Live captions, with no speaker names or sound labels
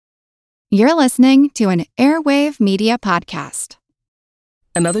You're listening to an Airwave Media Podcast.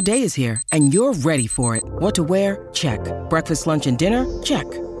 Another day is here, and you're ready for it. What to wear? Check. Breakfast, lunch, and dinner? Check.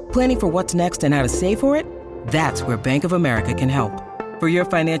 Planning for what's next and how to save for it? That's where Bank of America can help. For your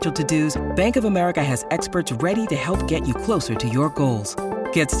financial to-dos, Bank of America has experts ready to help get you closer to your goals.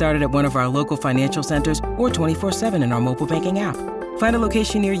 Get started at one of our local financial centers or 24/7 in our mobile banking app. Find a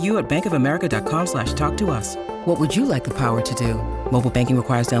location near you at bankofamerica.com/talktous. What would you like the power to do? Mobile banking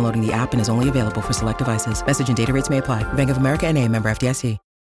requires downloading the app and is only available for select devices. Message and data rates may apply. Bank of America N.A., member FDIC.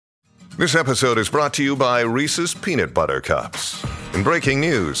 This episode is brought to you by Reese's Peanut Butter Cups. In breaking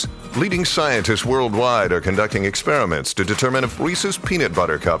news, leading scientists worldwide are conducting experiments to determine if Reese's Peanut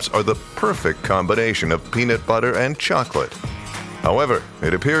Butter Cups are the perfect combination of peanut butter and chocolate. However,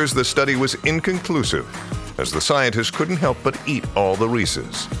 it appears the study was inconclusive, as the scientists couldn't help but eat all the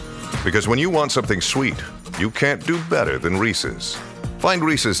Reese's. Because when you want something sweet, you can't do better than Reese's. Find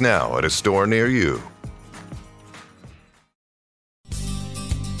Reese's now at a store near you.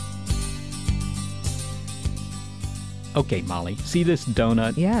 Okay, Molly, see this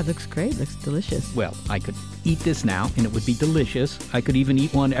donut? Yeah, it looks great. Looks delicious. Well, I could eat this now, and it would be delicious. I could even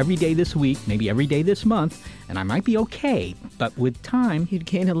eat one every day this week, maybe every day this month, and I might be okay. But with time... You'd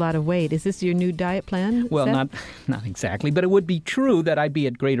gain a lot of weight. Is this your new diet plan? Well, not exactly, but it would be true that I'd be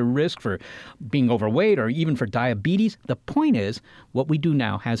at greater risk for being overweight or even for diabetes. The point is, what we do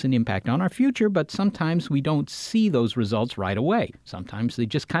now has an impact on our future, but sometimes we don't see those results right away. Sometimes they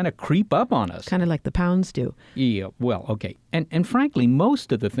just kind of creep up on us. Kind of like the pounds do. Yeah, well, okay. And frankly,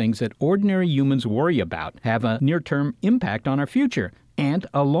 most of the things that ordinary humans worry about have a near-term impact on our future. And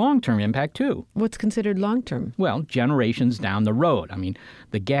a long-term impact, too. What's considered long-term? Well, generations down the road. I mean,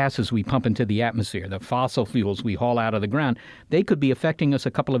 the gases we pump into the atmosphere, the fossil fuels we haul out of the ground, they could be affecting us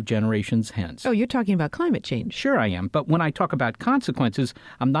a couple of generations hence. Oh, you're talking about climate change. Sure I am, but when I talk about consequences,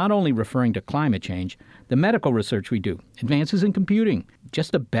 I'm not only referring to climate change. The medical research we do, advances in computing,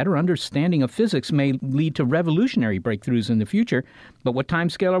 just a better understanding of physics may lead to revolutionary breakthroughs in the future. But what time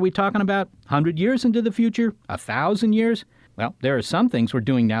scale are we talking about? 100 years into the future? 1,000 years? Well, there are some things we're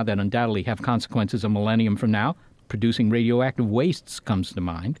doing now that undoubtedly have consequences a millennium from now. Producing radioactive wastes comes to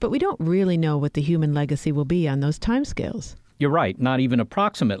mind. But we don't really know what the human legacy will be on those timescales. You're right, not even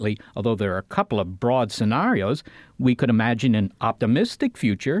approximately, although there are a couple of broad scenarios. We could imagine an optimistic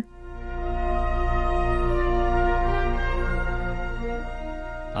future.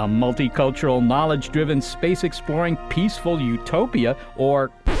 A multicultural, knowledge-driven, space-exploring, peaceful utopia,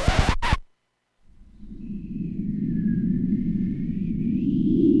 or...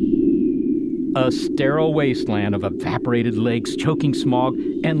 a sterile wasteland of evaporated lakes, choking smog,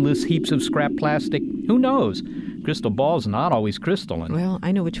 endless heaps of scrap plastic. Who knows? Crystal ball's not always crystalline. Well,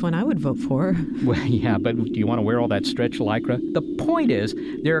 I know which one I would vote for. Well, yeah, but do you want to wear all that stretch lycra? The point is,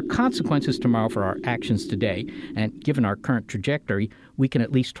 there are consequences tomorrow for our actions today, and given our current trajectory, we can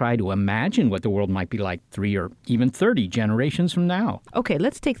at least try to imagine what the world might be like 3 or even 30 generations from now. Okay,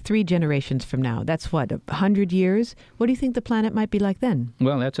 let's take 3 generations from now. That's what, 100 years? What do you think the planet might be like then?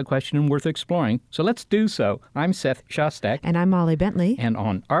 Well, that's a question worth exploring, so let's do so. I'm Seth Shostak. And I'm Molly Bentley. And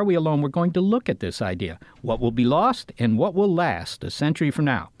on Are We Alone, we're going to look at this idea. What will be lost and what will last a century from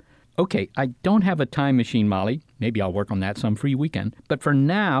now? Okay, I don't have a time machine, Molly. Maybe I'll work on that some free weekend. But for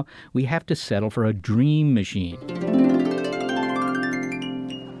now, we have to settle for a dream machine.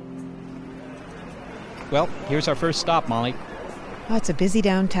 Well, here's our first stop, Molly. Oh, it's a busy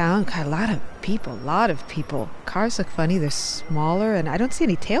downtown. God, a lot of people. Cars look funny. They're smaller, and I don't see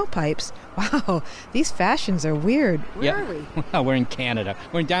any tailpipes. Wow, these fashions are weird. Where are we? Well, we're in Canada.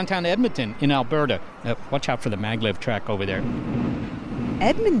 We're in downtown Edmonton, in Alberta. Watch out for the maglev track over there.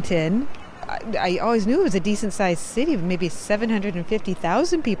 Edmonton? I always knew it was a decent-sized city of maybe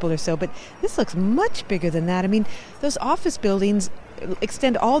 750,000 people or so, but this looks much bigger than that. I mean, those office buildings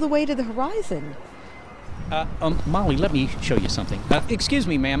extend all the way to the horizon. Molly, let me show you something. Excuse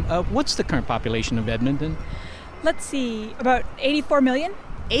me, ma'am. What's the current population of Edmonton? Let's see, about 84 million.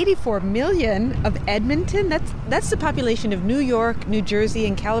 84 million of Edmonton? That's the population of New York, New Jersey,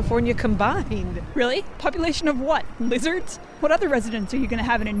 and California combined. Really? Population of what? Lizards? What other residents are you going to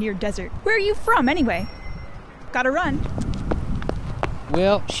have in a near desert? Where are you from, anyway? Gotta run.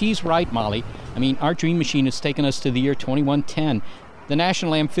 Well, she's right, Molly. I mean, our dream machine has taken us to the year 2110. The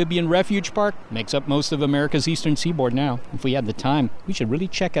National Amphibian Refuge Park makes up most of America's eastern seaboard now. If we had the time, we should really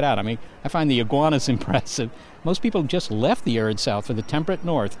check it out. I mean, I find the iguanas impressive. Most people just left the arid south for the temperate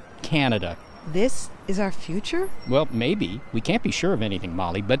north, Canada. This is our future? Well, maybe. We can't be sure of anything,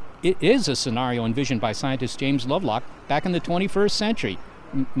 Molly, but it is a scenario envisioned by scientist James Lovelock back in the 21st century,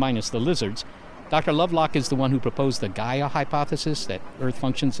 minus the lizards. Dr. Lovelock is the one who proposed the Gaia hypothesis, that Earth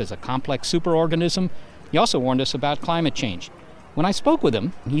functions as a complex superorganism. He also warned us about climate change. When I spoke with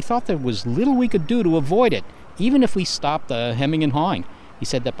him, he thought there was little we could do to avoid it, even if we stopped the hemming and hawing. He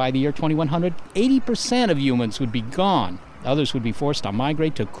said that by the year 2100, 80% of humans would be gone. Others would be forced to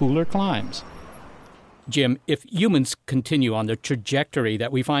migrate to cooler climes. Jim, if humans continue on the trajectory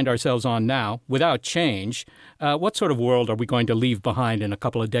that we find ourselves on now, without change, what sort of world are we going to leave behind in a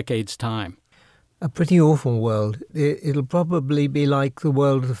couple of decades' time? A pretty awful world. It'll probably be like the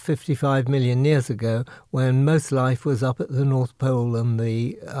world of 55 million years ago, when most life was up at the North Pole and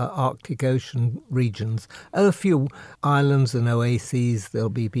the Arctic Ocean regions. A few islands and oases, there'll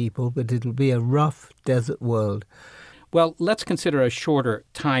be people, but it'll be a rough desert world. Well, let's consider a shorter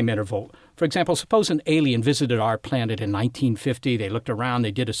time interval. For example, suppose an alien visited our planet in 1950. They looked around,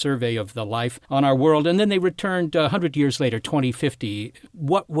 they did a survey of the life on our world, and then they returned 100 years later, 2050.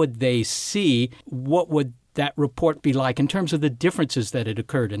 What would they see? What would that report be like in terms of the differences that had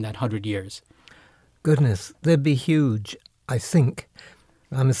occurred in that 100 years? Goodness, they'd be huge, I think.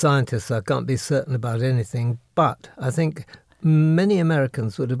 I'm a scientist, so I can't be certain about anything, but I think many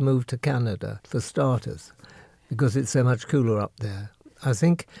Americans would have moved to Canada, for starters, because it's so much cooler up there. I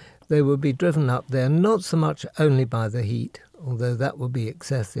think they would be driven up there not so much only by the heat, although that would be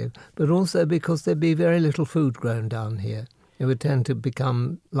excessive, but also because there'd be very little food grown down here. It would tend to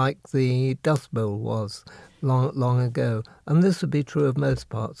become like the Dust Bowl was long ago, and this would be true of most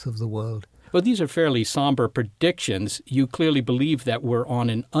parts of the world. Well, these are fairly somber predictions. You clearly believe that we're on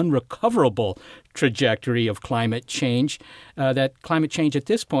an unrecoverable trajectory of climate change, that climate change at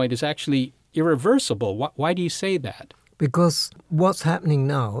this point is actually irreversible. Why do you say that? Because what's happening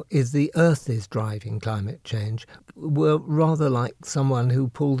now is the Earth is driving climate change. We're rather like someone who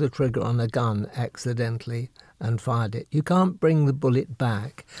pulled the trigger on a gun accidentally and fired it. You can't bring the bullet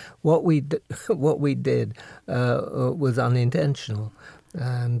back. What we did was unintentional.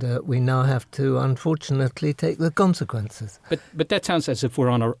 And we now have to, unfortunately, take the consequences. But that sounds as if we're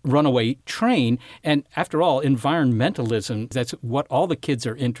on a runaway train. And after all, environmentalism, that's what all the kids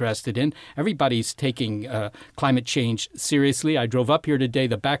are interested in. Everybody's taking climate change seriously. I drove up here today.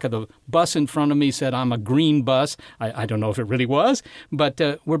 The back of the bus in front of me said, I'm a green bus. I don't know if it really was. But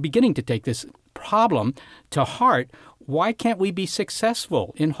we're beginning to take this problem to heart. Why can't we be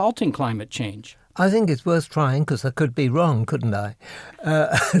successful in halting climate change? I think it's worth trying, because I could be wrong, couldn't I,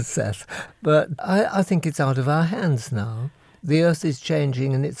 Seth? But I think it's out of our hands now. The Earth is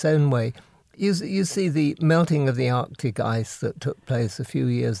changing in its own way. You see the melting of the Arctic ice that took place a few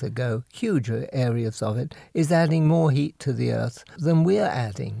years ago, huge areas of it, is adding more heat to the Earth than we're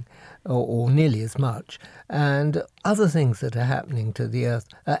adding, or nearly as much. And other things that are happening to the Earth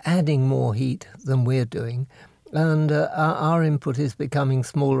are adding more heat than we're doing. And our input is becoming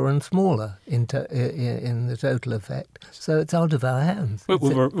smaller and smaller in the total effect. So it's out of our hands.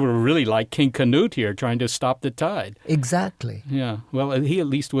 We're really like King Canute here, trying to stop the tide. Exactly. Yeah. Well, he at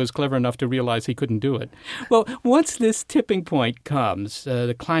least was clever enough to realize he couldn't do it. Well, once this tipping point comes,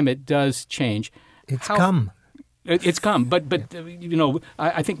 the climate does change. It's come. It's come, but you know,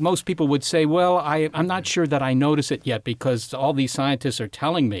 I think most people would say, well, I'm not sure that I notice it yet, because all these scientists are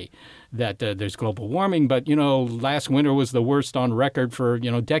telling me that there's global warming, but, you know, last winter was the worst on record for, you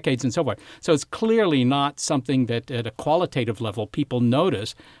know, decades and so forth. So it's clearly not something that at a qualitative level people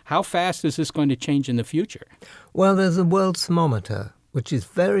notice. How fast is this going to change in the future? Well, there's a world thermometer, which is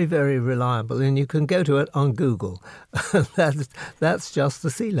very, very reliable, and you can go to it on Google. That's just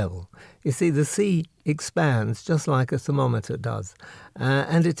the sea level. You see, the sea expands just like a thermometer does,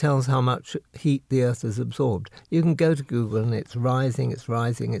 and it tells how much heat the Earth has absorbed. You can go to Google and it's rising, it's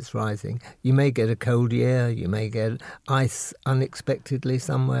rising, it's rising. You may get a cold year, you may get ice unexpectedly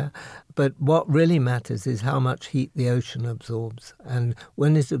somewhere, but what really matters is how much heat the ocean absorbs. And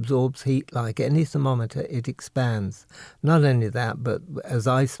when it absorbs heat, like any thermometer, it expands. Not only that, but as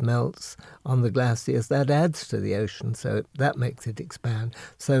ice melts on the glaciers, that adds to the ocean, so that makes it expand.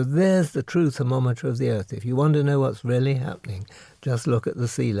 So there's the true thermometer of the Earth. If you want to know what's really happening, just look at the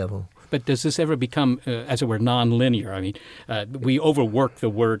sea level. But does this ever become, as it were, nonlinear? I mean, we overwork the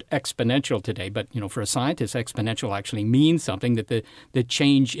word exponential today, but, you know, for a scientist, exponential actually means something, that the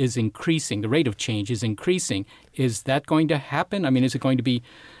change is increasing, the rate of change is increasing. Is that going to happen? I mean, is it going to be,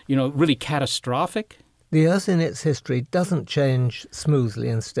 you know, really catastrophic? The Earth in its history doesn't change smoothly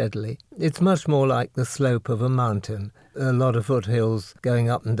and steadily. It's much more like the slope of a mountain, a lot of foothills going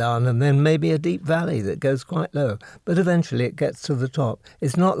up and down, and then maybe a deep valley that goes quite low. But eventually it gets to the top.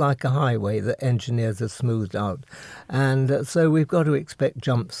 It's not like a highway that engineers have smoothed out. And so we've got to expect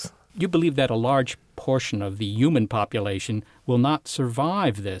jumps You believe that a large portion of the human population will not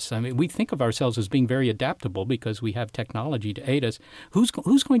survive this. I mean, we think of ourselves as being very adaptable because we have technology to aid us. Who's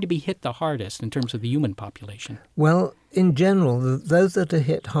going to be hit the hardest in terms of the human population? Well, in general, those that are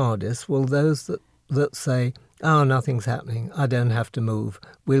hit hardest will those that say, oh, nothing's happening, I don't have to move,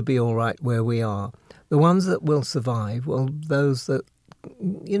 we'll be all right where we are. The ones that will survive will those that,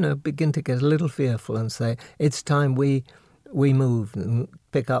 begin to get a little fearful and say, it's time we move and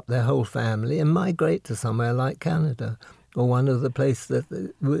pick up their whole family and migrate to somewhere like Canada or one of the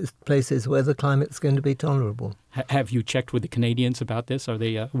places where the climate's going to be tolerable. Have you checked with the Canadians about this? Are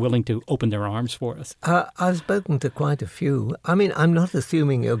they willing to open their arms for us? I've spoken to quite a few. I mean, I'm not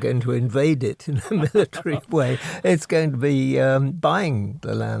assuming you're going to invade it in a military way. It's going to be buying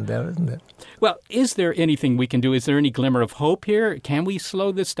the land there, isn't it? Well, is there anything we can do? Is there any glimmer of hope here? Can we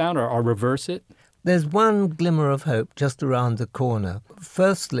slow this down or reverse it? There's one glimmer of hope just around the corner.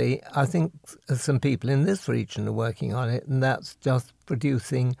 Firstly, I think some people in this region are working on it, and that's just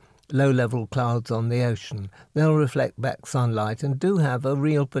producing low-level clouds on the ocean. They'll reflect back sunlight and do have a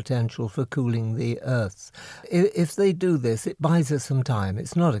real potential for cooling the Earth. If they do this, it buys us some time.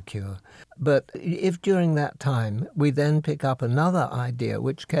 It's not a cure. But if during that time we then pick up another idea,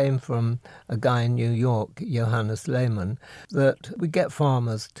 which came from a guy in New York, Johannes Lehmann, that we get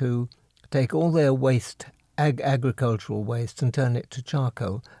farmers to take all their waste, agricultural waste, and turn it to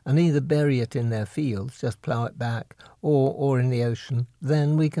charcoal, and either bury it in their fields, just plough it back, or in the ocean,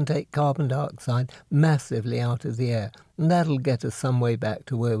 then we can take carbon dioxide massively out of the air, and that'll get us some way back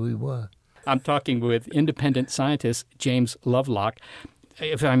to where we were. I'm talking with independent scientist James Lovelock.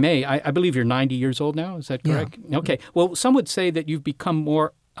 If I may, I believe you're 90 years old now, is that correct? Yeah. Okay. Well, some would say that you've become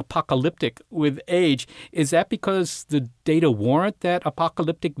more apocalyptic with age. Is that because the data warrant that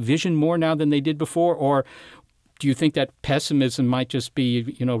apocalyptic vision more now than they did before? Or do you think that pessimism might just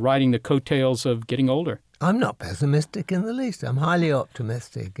be, riding the coattails of getting older? I'm not pessimistic in the least. I'm highly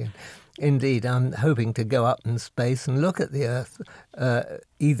optimistic. And indeed, I'm hoping to go up in space and look at the Earth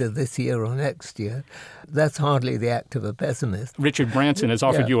either this year or next year. That's hardly the act of a pessimist. Richard Branson has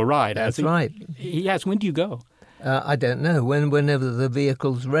offered you a ride, has he? That's right. He has. When do you go? I don't know, whenever the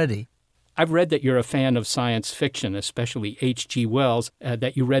vehicle's ready. I've read that you're a fan of science fiction, especially H.G. Wells,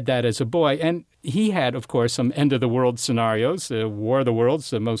 that you read that as a boy. And he had, of course, some end-of-the-world scenarios, War of the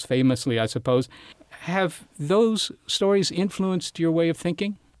Worlds, most famously, I suppose. Have those stories influenced your way of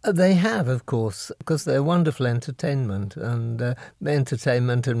thinking? They have, of course, because they're wonderful entertainment, and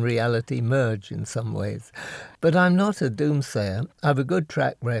entertainment and reality merge in some ways. But I'm not a doomsayer. I have a good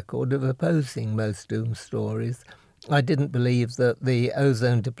track record of opposing most doom stories. I didn't believe that the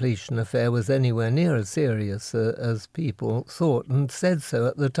ozone depletion affair was anywhere near as serious as people thought, and said so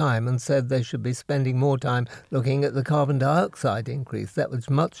at the time, and said they should be spending more time looking at the carbon dioxide increase. That was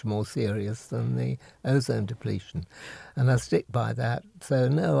much more serious than the ozone depletion. And I stick by that. So,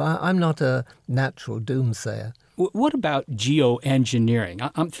 no, I'm not a natural doomsayer. What about geoengineering?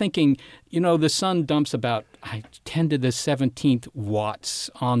 I'm thinking, the sun dumps about 10 to the 17th watts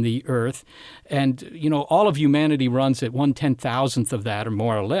on the Earth, and, all of humanity runs at 1/10,000th of that or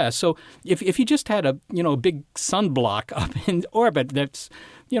more or less. So if you just had a big sunblock up in orbit that's,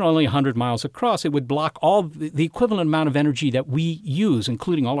 only 100 miles across, it would block all the equivalent amount of energy that we use,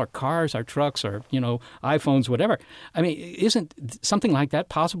 including all our cars, our trucks, our, iPhones, whatever. I mean, isn't something like that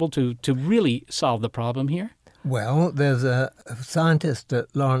possible to really solve the problem here? Well, there's a scientist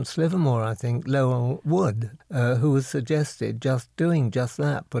at Lawrence Livermore, I think, Lowell Wood, who has suggested doing just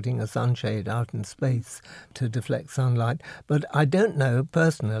that, putting a sunshade out in space to deflect sunlight. But I don't know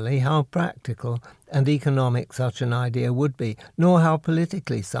personally how practical and economic such an idea would be, nor how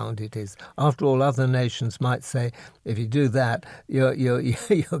politically sound it is. After all, other nations might say, if you do that, you're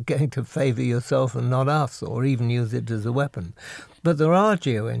going to favour yourself and not us, or even use it as a weapon. But there are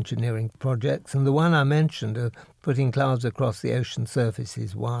geoengineering projects, and the one I mentioned of putting clouds across the ocean surface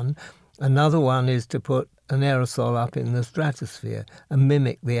is one. Another one is to put an aerosol up in the stratosphere and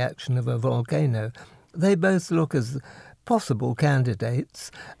mimic the action of a volcano. They both look as possible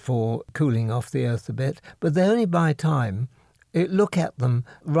candidates for cooling off the Earth a bit, but they only buy time. Look at them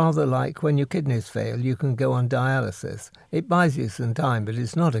rather like when your kidneys fail, you can go on dialysis. It buys you some time, but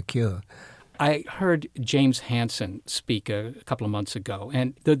it's not a cure. I heard James Hansen speak a couple of months ago,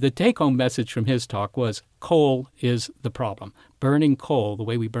 and the take-home message from his talk was coal is the problem. Burning coal, the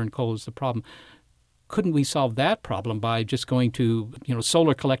way we burn coal, is the problem. Couldn't we solve that problem by just going to,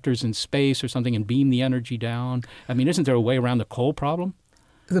 solar collectors in space or something and beam the energy down? I mean, isn't there a way around the coal problem?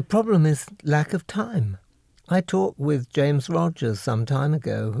 The problem is lack of time. I talked with James Rogers some time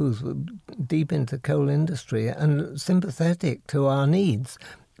ago, who's deep into coal industry and sympathetic to our needs.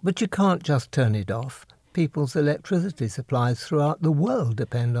 But you can't just turn it off. People's electricity supplies throughout the world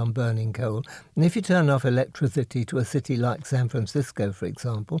depend on burning coal. And if you turn off electricity to a city like San Francisco, for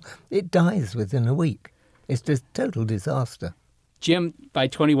example, it dies within a week. It's just total disaster. Jim, by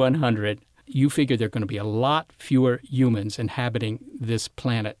 2100, you figure there are going to be a lot fewer humans inhabiting this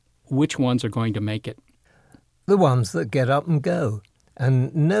planet. Which ones are going to make it? The ones that get up and go.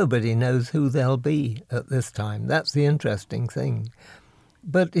 And nobody knows who they'll be at this time. That's the interesting thing.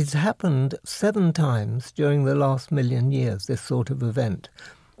 But it's happened 7 times during the last 1,000,000 years, this sort of event.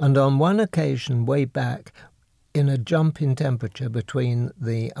 And on one occasion, way back, in a jump in temperature between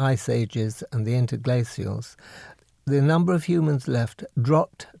the ice ages and the interglacials, the number of humans left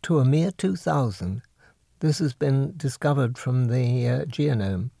dropped to a mere 2,000. This has been discovered from the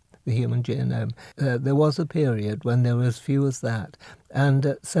genome, the human genome. There was a period when there were as few as that.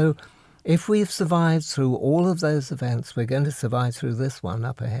 And so if we've survived through all of those events, we're going to survive through this one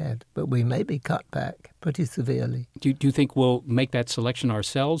up ahead. But we may be cut back pretty severely. Do you think we'll make that selection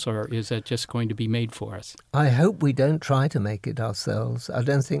ourselves, or is that just going to be made for us? I hope we don't try to make it ourselves. I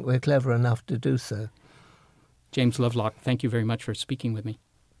don't think we're clever enough to do so. James Lovelock, thank you very much for speaking with me.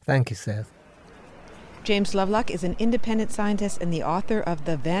 Thank you, Seth. James Lovelock is an independent scientist and the author of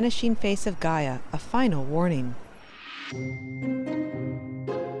The Vanishing Face of Gaia, A Final Warning.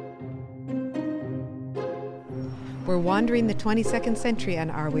 We're wandering the 22nd century on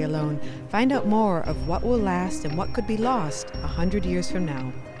Are We Alone? Find out more of what will last and what could be lost 100 years from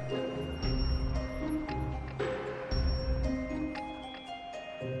now.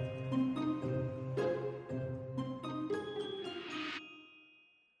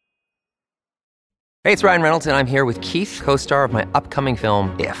 Hey, it's Ryan Reynolds, and I'm here with Keith, co-star of my upcoming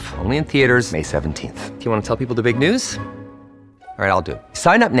film, If, only in theaters May 17th. Do you want to tell people the big news? All right, I'll do it.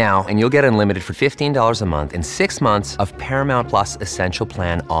 Sign up now and you'll get unlimited for $15 a month and 6 months of Paramount Plus Essential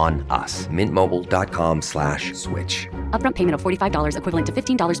Plan on us. MintMobile.com/switch. Upfront payment of $45 equivalent to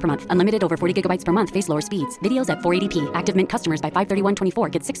 $15 per month. Unlimited over 40 gigabytes per month. Face lower speeds. Videos at 480p. Active Mint customers by 531.24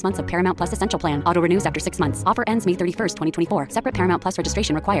 get 6 months of Paramount Plus Essential Plan. Auto renews after 6 months. Offer ends May 31st, 2024. Separate Paramount Plus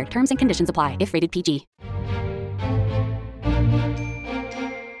registration required. Terms and conditions apply if rated PG.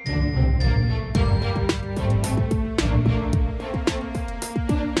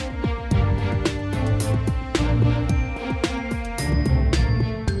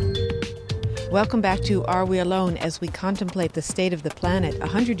 Welcome back to Are We Alone as we contemplate the state of the planet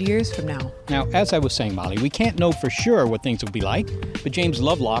 100 years from now. Now, as I was saying, Molly, we can't know for sure what things will be like, but James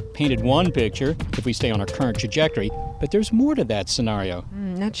Lovelock painted one picture if we stay on our current trajectory, but there's more to that scenario.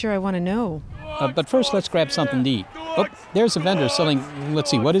 Not sure I want to know. But first, let's grab something to eat. Oh, there's a vendor selling, let's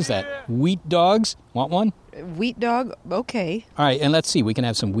see, what is that? Wheat dogs? Want one? Wheat dog? Okay. All right, and let's see, we can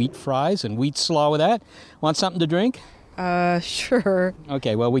have some wheat fries and wheat slaw with that. Want something to drink? Sure.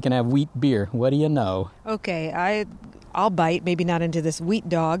 Okay, well, we can have wheat beer. What do you know? Okay, I'll bite, maybe not into this wheat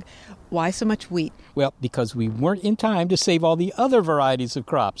dog. Why so much wheat? Well, because we weren't in time to save all the other varieties of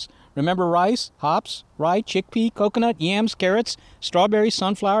crops. Remember rice, hops, rye, chickpea, coconut, yams, carrots, strawberry,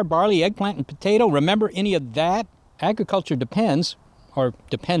 sunflower, barley, eggplant, and potato? Remember any of that? Agriculture depended on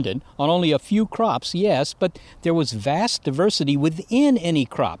only a few crops, yes, but there was vast diversity within any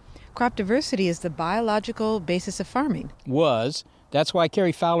crop. Crop diversity is the biological basis of farming. That's why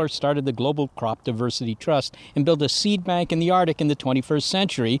Carrie Fowler started the Global Crop Diversity Trust and built a seed bank in the Arctic in the 21st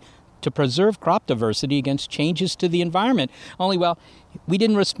century to preserve crop diversity against changes to the environment. Only, well, we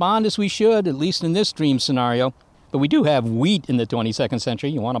didn't respond as we should, at least in this dream scenario. But we do have wheat in the 22nd century.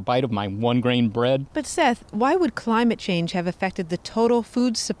 You want a bite of my one-grain bread? But Seth, why would climate change have affected the total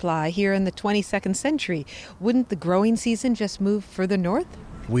food supply here in the 22nd century? Wouldn't the growing season just move further north?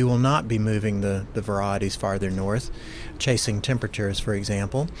 We will not be moving the varieties farther north, chasing temperatures, for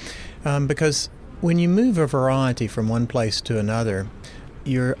example, because when you move a variety from one place to another,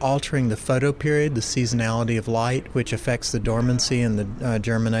 you're altering the photoperiod, the seasonality of light, which affects the dormancy and the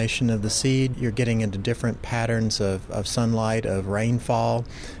germination of the seed. You're getting into different patterns of sunlight, of rainfall,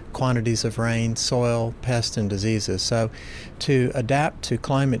 quantities of rain, soil, pests, and diseases. So to adapt to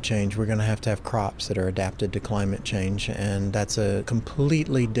climate change, we're going to have crops that are adapted to climate change, and that's a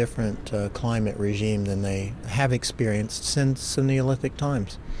completely different climate regime than they have experienced since the Neolithic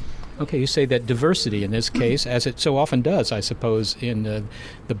times. Okay, you say that diversity in this case, as it so often does, I suppose, in the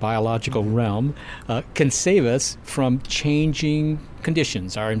biological realm, can save us from changing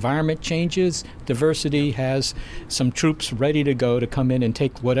conditions. Our environment changes, diversity has some troops ready to go to come in and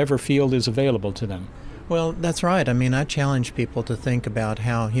take whatever field is available to them. Well, that's right. I mean, I challenge people to think about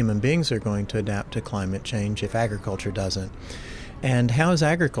how human beings are going to adapt to climate change if agriculture doesn't. And how is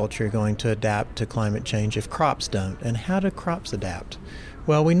agriculture going to adapt to climate change if crops don't? And how do crops adapt?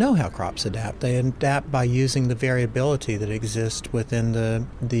 Well, we know how crops adapt. They adapt by using the variability that exists within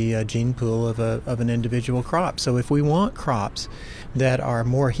the gene pool of an individual crop. So if we want crops that are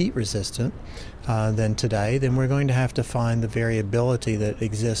more heat resistant than today, then we're going to have to find the variability that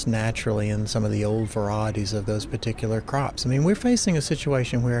exists naturally in some of the old varieties of those particular crops. I mean, we're facing a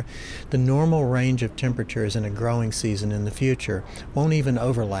situation where the normal range of temperatures in a growing season in the future won't even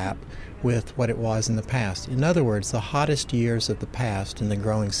overlap with what it was in the past. In other words, the hottest years of the past in the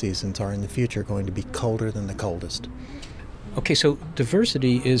growing seasons are in the future going to be colder than the coldest. Okay, so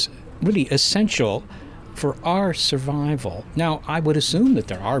diversity is really essential for our survival. Now, I would assume that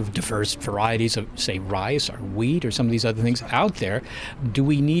there are diverse varieties of, say, rice or wheat or some of these other things out there. Do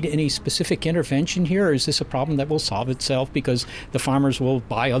we need any specific intervention here, or is this a problem that will solve itself because the farmers will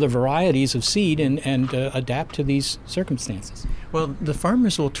buy other varieties of seed and adapt to these circumstances? Well, the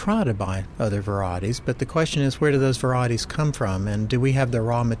farmers will try to buy other varieties, but the question is, where do those varieties come from, and do we have the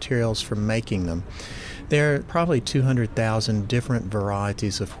raw materials for making them? There are probably 200,000 different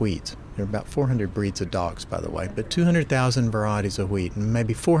varieties of wheat. There are about 400 breeds of dogs, by the way, but 200,000 varieties of wheat and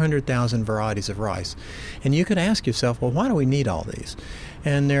maybe 400,000 varieties of rice. And you could ask yourself, well, why do we need all these?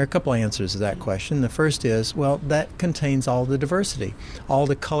 And there are a couple answers to that question. The first is, well, that contains all the diversity, all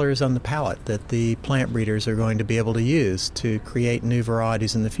the colors on the palette that the plant breeders are going to be able to use to create new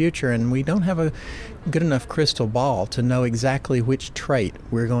varieties in the future. And we don't have a good enough crystal ball to know exactly which trait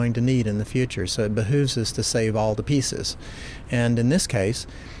we're going to need in the future. So it behooves us to save all the pieces. And in this case,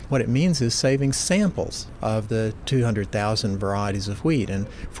 what it means is saving samples of the 200,000 varieties of wheat. And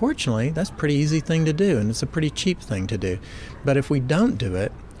fortunately, that's a pretty easy thing to do, and it's a pretty cheap thing to do. But if we don't do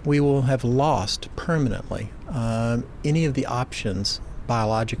it, we will have lost permanently any of the options,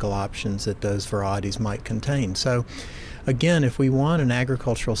 biological options, that those varieties might contain. So again, if we want an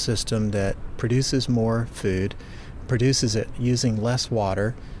agricultural system that produces more food, produces it using less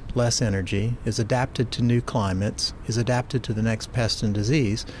water, less energy, is adapted to new climates, is adapted to the next pest and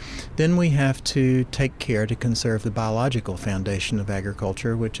disease, then we have to take care to conserve the biological foundation of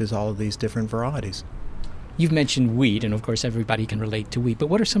agriculture, which is all of these different varieties. You've mentioned wheat, and of course everybody can relate to wheat, but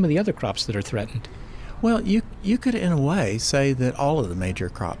what are some of the other crops that are threatened? Well, you could in a way say that all of the major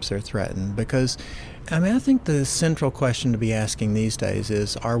crops are threatened because, I think the central question to be asking these days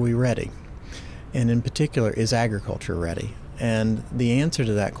is, are we ready? And in particular, is agriculture ready? And the answer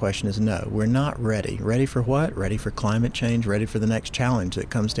to that question is no, we're not ready. Ready for what? Ready for climate change, ready for the next challenge that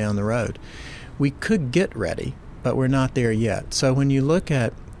comes down the road. We could get ready, but we're not there yet. So when you look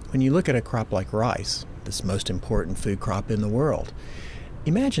at a crop like rice, this most important food crop in the world,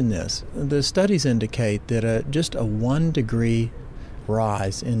 imagine this. The studies indicate that just a 1 degree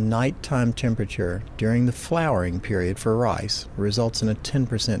rise in nighttime temperature during the flowering period for rice results in a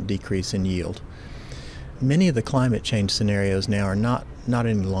 10% decrease in yield. Many of the climate change scenarios now are not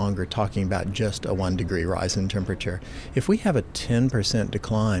any longer talking about just a 1 degree rise in temperature. If we have a 10%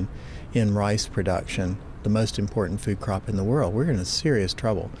 decline in rice production, the most important food crop in the world, we're in serious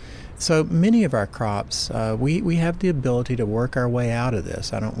trouble. So many of our crops, we have the ability to work our way out of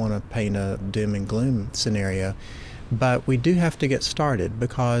this. I don't want to paint a doom and gloom scenario, but we do have to get started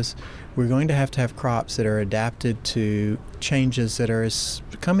because we're going to have crops that are adapted to changes that are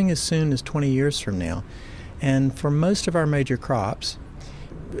coming as soon as 20 years from now. And for most of our major crops,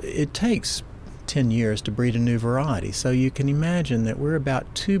 it takes 10 years to breed a new variety. So you can imagine that we're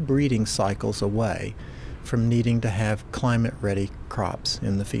about 2 breeding cycles away from needing to have climate-ready crops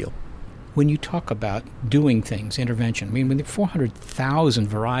in the field. When you talk about doing things, intervention, when there are 400,000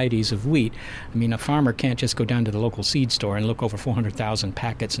 varieties of wheat, a farmer can't just go down to the local seed store and look over 400,000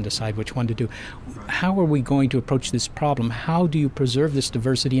 packets and decide which one to do. How are we going to approach this problem? How do you preserve this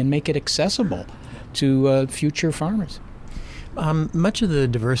diversity and make it accessible to future farmers? Much of the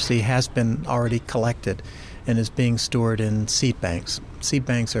diversity has been already collected and is being stored in seed banks. Seed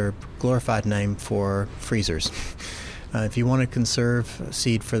banks are a glorified name for freezers. If you want to conserve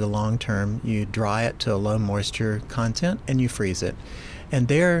seed for the long term, you dry it to a low moisture content and you freeze it. And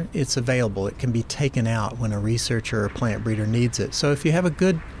there it's available. It can be taken out when a researcher or plant breeder needs it. So if you have a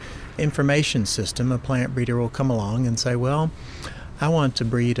good information system, a plant breeder will come along and say, well, I want to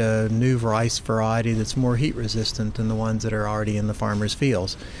breed a new rice variety that's more heat resistant than the ones that are already in the farmer's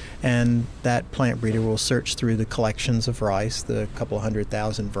fields. And that plant breeder will search through the collections of rice, the couple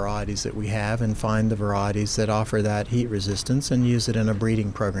 100,000 varieties that we have, and find the varieties that offer that heat resistance and use it in a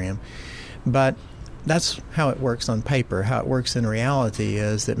breeding program. But That's how it works on paper. How it works in reality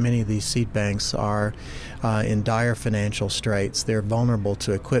is that many of these seed banks are in dire financial straits. They're vulnerable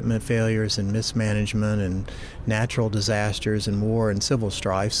to equipment failures and mismanagement and natural disasters and war and civil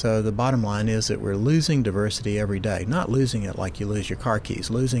strife. So the bottom line is that we're losing diversity every day. Not losing it like you lose your car keys,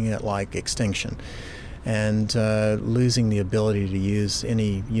 losing it like extinction, and losing the ability to use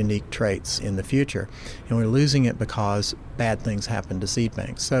any unique traits in the future. And we're losing it because bad things happen to seed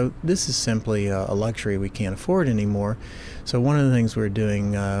banks. So this is simply a luxury we can't afford anymore. So one of the things we're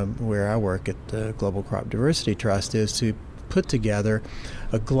doing where I work at the Global Crop Diversity Trust is to put together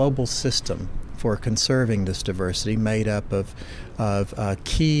a global system for conserving this diversity made up of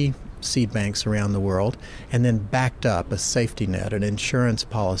key seed banks around the world, and then backed up a safety net, an insurance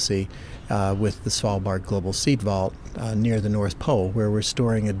policy with the Svalbard Global Seed Vault near the North Pole, where we're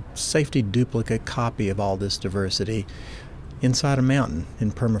storing a safety duplicate copy of all this diversity inside a mountain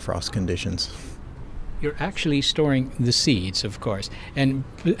in permafrost conditions. You're actually storing the seeds, of course. And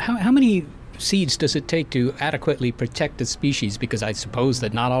how many seeds does it take to adequately protect the species? Because I suppose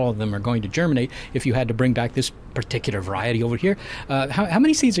that not all of them are going to germinate if you had to bring back this particular variety over here. How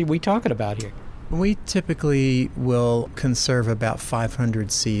many seeds are we talking about here? We typically will conserve about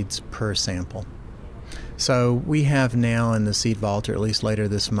 500 seeds per sample. So we have now in the seed vault, or at least later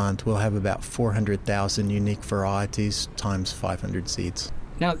this month, we'll have about 400,000 unique varieties times 500 seeds.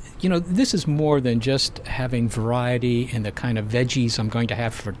 Now, this is more than just having variety and the kind of veggies I'm going to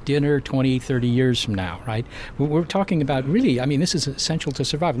have for dinner 20, 30 years from now, right? We're talking about really, this is essential to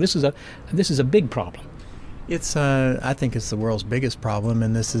survival. This is a big problem. I think it's the world's biggest problem,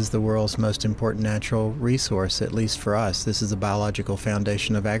 and this is the world's most important natural resource, at least for us. This is the biological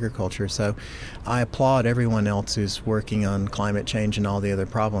foundation of agriculture. So I applaud everyone else who's working on climate change and all the other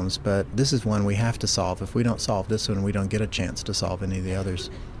problems, but this is one we have to solve. If we don't solve this one, we don't get a chance to solve any of the others.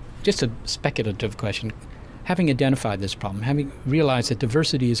 Just a speculative question. Having identified this problem, having realized that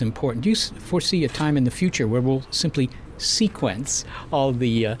diversity is important, do you foresee a time in the future where we'll simply sequence all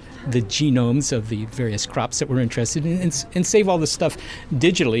the genomes of the various crops that we're interested in and save all this stuff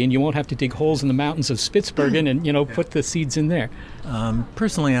digitally, and you won't have to dig holes in the mountains of Spitsbergen and put the seeds in there?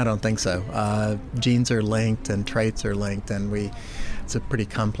 Personally, I don't think so. Genes are linked and traits are linked, and it's a pretty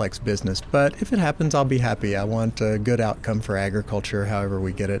complex business. But if it happens, I'll be happy. I want a good outcome for agriculture. However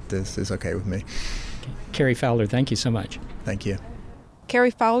we get it, this is okay with me. Cary Fowler, thank you so much. Thank you.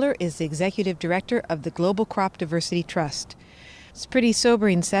 Cary Fowler is the Executive Director of the Global Crop Diversity Trust. It's pretty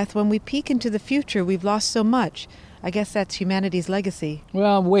sobering, Seth. When we peek into the future, we've lost so much. I guess that's humanity's legacy.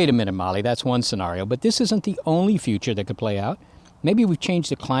 Well, wait a minute, Molly. That's one scenario. But this isn't the only future that could play out. Maybe we've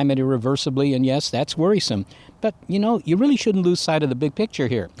changed the climate irreversibly, and yes, that's worrisome. But, you really shouldn't lose sight of the big picture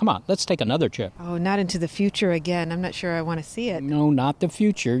here. Come on, let's take another trip. Oh, not into the future again. I'm not sure I want to see it. No, not the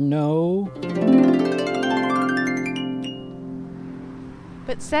future, no.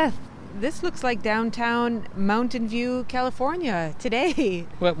 But Seth, this looks like downtown Mountain View, California today.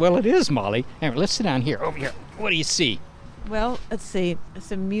 Well, it is, Molly. Anyway, let's sit down here. Over here. What do you see? Well, let's see. There's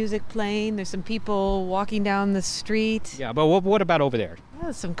some music playing. There's some people walking down the street. Yeah, but what about over there?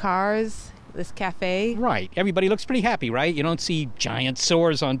 Well, some cars. This cafe. Right. Everybody looks pretty happy, right? You don't see giant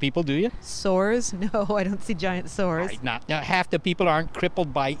sores on people, do you? Sores? No, I don't see giant sores. Right. Now, half the people aren't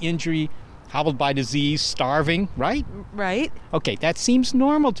crippled by injury, hobbled by disease, starving, right? Right. Okay, that seems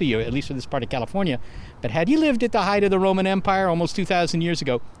normal to you, at least for this part of California. But had you lived at the height of the Roman Empire almost 2,000 years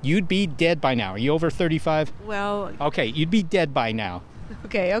ago, you'd be dead by now. Are you over 35? Well... Okay, you'd be dead by now.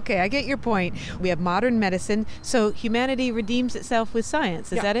 Okay, I get your point. We have modern medicine, so humanity redeems itself with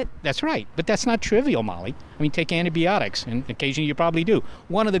science. Is that it? That's right. But that's not trivial, Molly. Take antibiotics, and occasionally you probably do.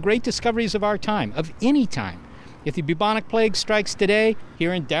 One of the great discoveries of our time, of any time. If the bubonic plague strikes today,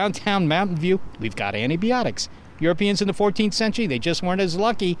 here in downtown Mountain View, we've got antibiotics. Europeans in the 14th century, they just weren't as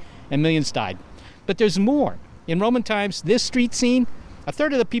lucky, and millions died. But there's more. In Roman times, this street scene, a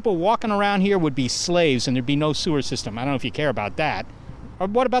third of the people walking around here would be slaves, and there'd be no sewer system. I don't know if you care about that. Or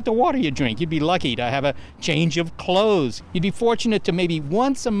what about the water you drink? You'd be lucky to have a change of clothes. You'd be fortunate to maybe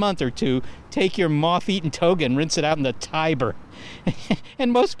once a month or two take your moth-eaten toga and rinse it out in the Tiber.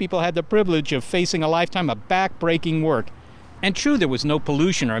 And most people had the privilege of facing a lifetime of back-breaking work. And true, there was no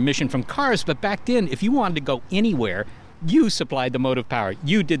pollution or emission from cars, but back then, if you wanted to go anywhere, you supplied the motive power.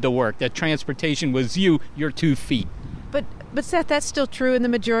 You did the work. That transportation was you, your 2 feet. But But Seth, that's still true in the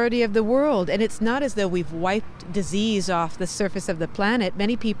majority of the world, and it's not as though we've wiped disease off the surface of the planet.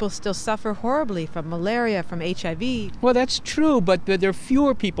 Many people still suffer horribly from malaria, from HIV. Well, that's true, but there are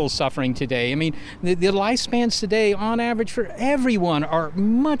fewer people suffering today. I mean, the lifespans today, on average, for everyone are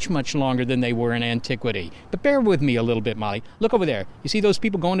much, much longer than they were in antiquity. But bear with me a little bit, Molly. Look over there. You see those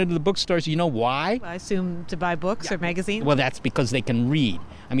people going into the bookstores? You know why? I assume to buy books or magazines? Well, that's because they can read.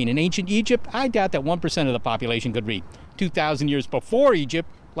 I mean, in ancient Egypt, I doubt that 1% of the population could read. 2,000 years before Egypt,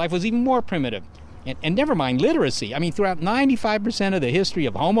 life was even more primitive. And never mind literacy. I mean, throughout 95% of the history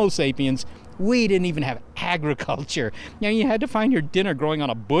of Homo sapiens, we didn't even have agriculture. You had to find your dinner growing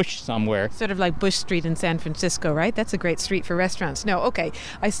on a bush somewhere. Sort of like Bush Street in San Francisco, right? That's a great street for restaurants. No, okay,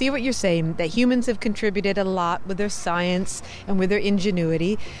 I see what you're saying, that humans have contributed a lot with their science and with their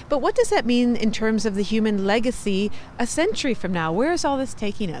ingenuity. But what does that mean in terms of the human legacy a century from now? Where is all this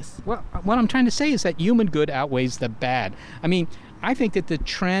taking us? Well, what I'm trying to say is that human good outweighs the bad. I mean, I think that the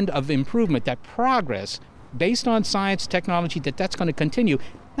trend of improvement, that progress, based on science, technology, that's going to continue.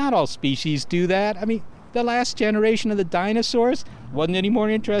 Not all species do that. I mean, the last generation of the dinosaurs wasn't any more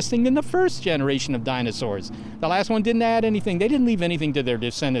interesting than the first generation of dinosaurs. The last one didn't add anything. They didn't leave anything to their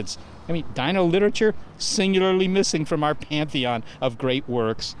descendants. I mean, dino literature, singularly missing from our pantheon of great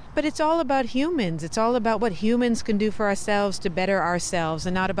works. But it's all about humans. It's all about what humans can do for ourselves to better ourselves,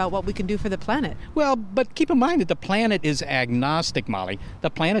 and not about what we can do for the planet. Well, but keep in mind that the planet is agnostic, Molly. The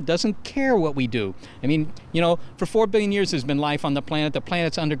planet doesn't care what we do. I mean, for 4 billion years there's been life on the planet. The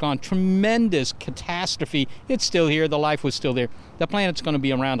planet's undergone tremendous catastrophe. It's still here. The life was still there. The planet's going to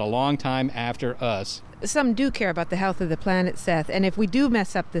be around a long time after us. Some do care about the health of the planet, Seth, and if we do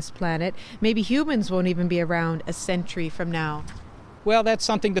mess up this planet, maybe humans won't even be around a century from now. Well, that's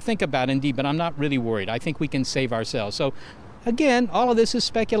something to think about, indeed, but I'm not really worried. I think we can save ourselves. So, again, all of this is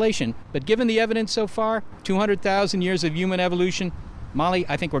speculation, but given the evidence so far, 200,000 years of human evolution, Molly,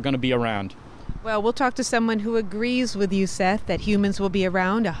 I think we're going to be around. Well, we'll talk to someone who agrees with you, Seth, that humans will be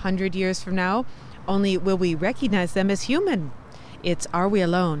around 100 years from now. Only will we recognize them as human? It's Are We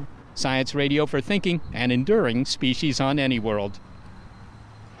Alone? Science radio for thinking and enduring species on any world.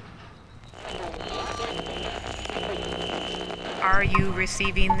 Are you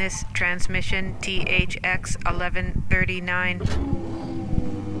receiving this transmission, THX 1139?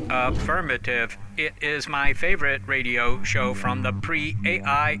 Affirmative. It is my favorite radio show from the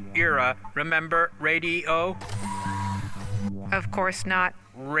pre-AI era. Remember radio? Of course not.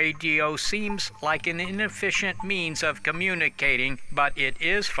 Radio seems like an inefficient means of communicating, but it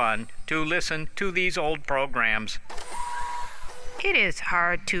is fun to listen to these old programs. It is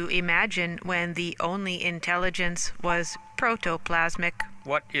hard to imagine when the only intelligence was protoplasmic.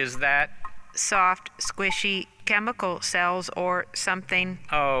 What is that? Soft, squishy chemical cells or something.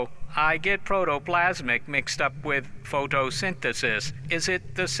 Oh, I get protoplasmic mixed up with photosynthesis. Is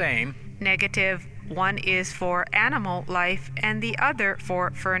it the same? Negative. One is for animal life and the other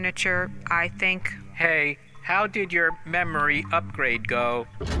for furniture, I think. Hey, how did your memory upgrade go?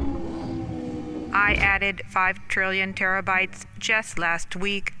 I added 5 trillion terabytes just last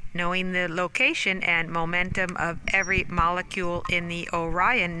week. Knowing the location and momentum of every molecule in the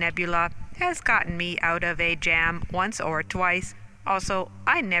Orion Nebula has gotten me out of a jam once or twice. Also,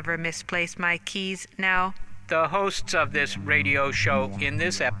 I never misplace my keys now. The hosts of this radio show in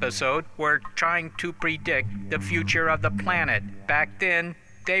this episode were trying to predict the future of the planet. Back then,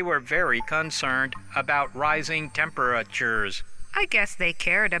 they were very concerned about rising temperatures. I guess they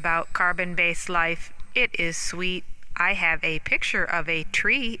cared about carbon-based life. It is sweet. I have a picture of a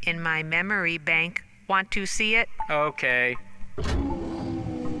tree in my memory bank. Want to see it? Okay.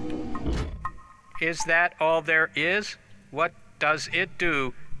 Is that all there is? What does it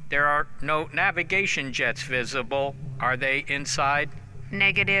do? There are no navigation jets visible. Are they inside?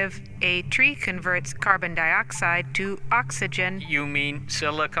 Negative. A tree converts carbon dioxide to oxygen. You mean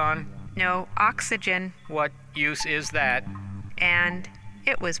silicon? No, oxygen. What use is that? And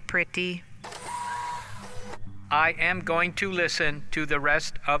it was pretty. I am going to listen to the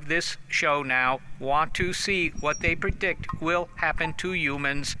rest of this show now. Want to see what they predict will happen to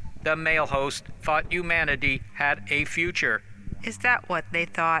humans. The male host thought humanity had a future. Is that what they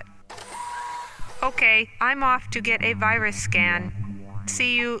thought? Okay, I'm off to get a virus scan.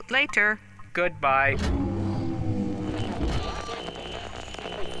 See you later. Goodbye.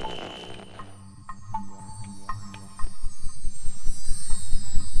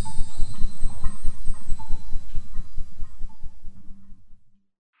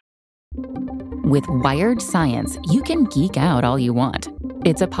 With Wired Science, you can geek out all you want.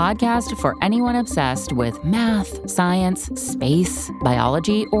 It's a podcast for anyone obsessed with math, science, space,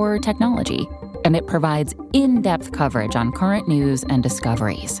 biology, or technology. and it provides in-depth coverage on current news and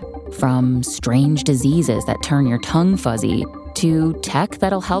discoveries. From strange diseases that turn your tongue fuzzy to tech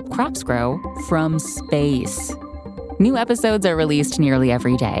that'll help crops grow from space. New episodes are released nearly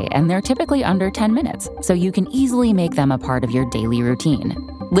every day, and they're typically under 10 minutes, so you can easily make them a part of your daily routine.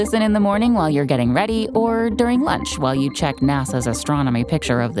 Listen in the morning while you're getting ready or during lunch while you check NASA's astronomy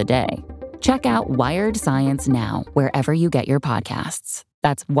picture of the day. Check out Wired Science now, wherever you get your podcasts.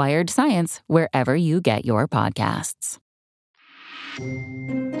 That's Wired Science, wherever you get your podcasts.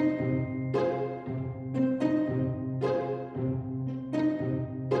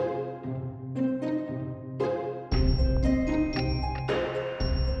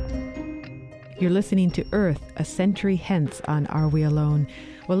 You're listening to Earth, a Century Hence on Are We Alone?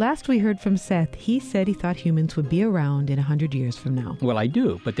 Well, last we heard from Seth, he said he thought humans would be around in 100 years from now. Well, I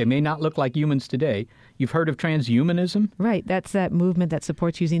do, but they may not look like humans today. You've heard of transhumanism? Right. That's that movement that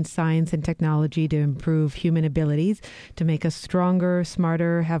supports using science and technology to improve human abilities, to make us stronger,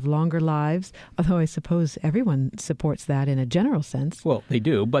 smarter, have longer lives. Although I suppose everyone supports that in a general sense. Well, they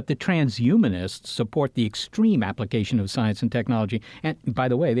do, but the transhumanists support the extreme application of science and technology. And by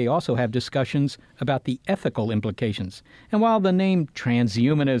the way, they also have discussions about the ethical implications. And while the name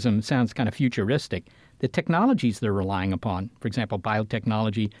transhumanism sounds kind of futuristic, the technologies they're relying upon, for example,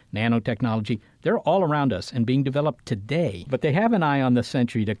 biotechnology, nanotechnology, they're all around us and being developed today. But they have an eye on the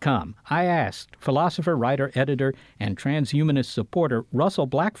century to come. I asked philosopher, writer, editor, and transhumanist supporter Russell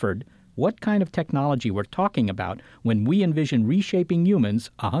Blackford what kind of technology we're talking about when we envision reshaping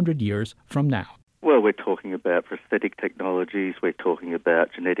humans 100 years from now. Well, we're talking about prosthetic technologies, we're talking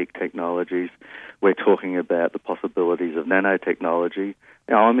about genetic technologies, we're talking about the possibilities of nanotechnology.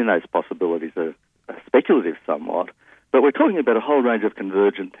 Now, I mean, those possibilities are speculative somewhat, but we're talking about a whole range of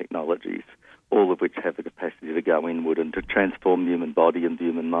convergent technologies, all of which have the capacity to go inward and to transform the human body and the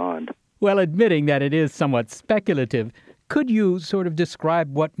human mind. Well, admitting that it is somewhat speculative, could you sort of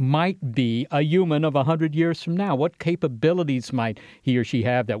describe what might be a human of 100 years from now? What capabilities might he or she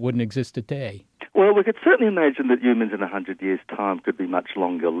have that wouldn't exist today? Well, we could certainly imagine that humans in 100 years' time could be much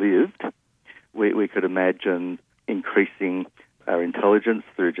longer lived. We could imagine increasing our intelligence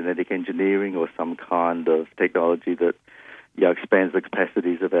through genetic engineering or some kind of technology that expands the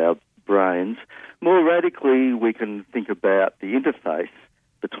capacities of our brains. More radically, we can think about the interface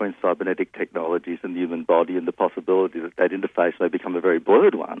between cybernetic technologies and the human body and the possibility that that interface may become a very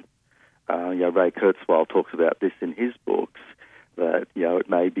blurred one. Ray Kurzweil talks about this in his books, that it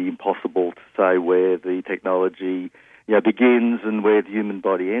may be impossible to say where the technology begins and where the human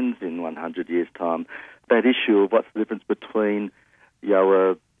body ends in 100 years' time. That issue of what's the difference between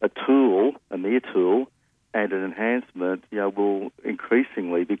a tool, a mere tool, and an enhancement, will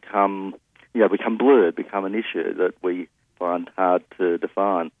increasingly become blurred, become an issue that we find hard to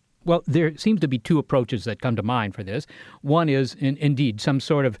define. Well, there seems to be two approaches that come to mind for this. One is, indeed, some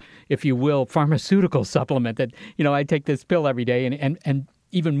sort of, if you will, pharmaceutical supplement that, I take this pill every day and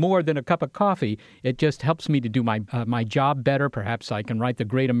even more than a cup of coffee, it just helps me to do my job better. Perhaps I can write the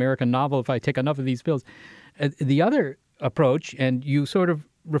great American novel if I take enough of these pills. The other approach, and you sort of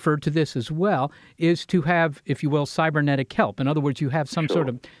referred to this as well, is to have, if you will, cybernetic help. In other words, you have some sort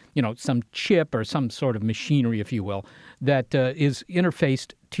of, some chip or some sort of machinery, if you will, that is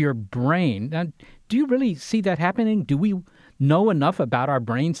interfaced to your brain. Now, do you really see that happening? Do we know enough about our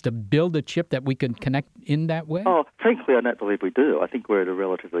brains to build a chip that we can connect in that way? Oh, frankly, I don't believe we do. I think we're at a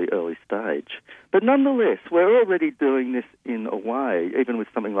relatively early stage. But nonetheless, we're already doing this in a way, even with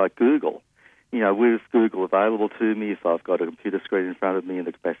something like Google. With Google available to me, if I've got a computer screen in front of me and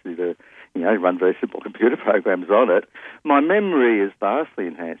the capacity to, run very simple computer programs on it, my memory is vastly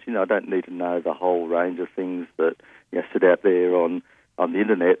enhanced. I don't need to know the whole range of things that sit out there on the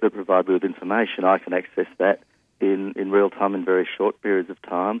internet that provide me with information. I can access that in real time in very short periods of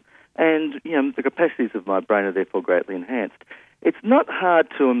time. And, the capacities of my brain are therefore greatly enhanced. It's not hard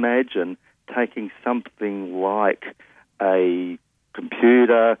to imagine taking something like a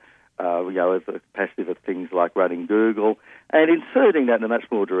computer, the capacity of things like running Google, and inserting that in a much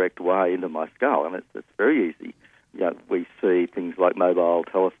more direct way into my skull. I mean, it's very easy. We see things like mobile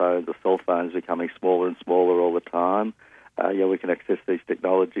telephones or cell phones becoming smaller and smaller all the time. We can access these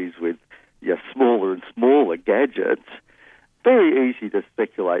technologies with smaller and smaller gadgets. Very easy to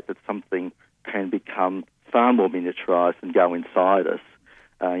speculate that something can become far more miniaturized and go inside us,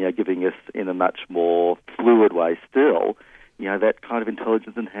 giving us in a much more fluid way still, that kind of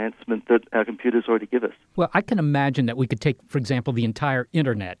intelligence enhancement that our computers already give us. Well, I can imagine that we could take, for example, the entire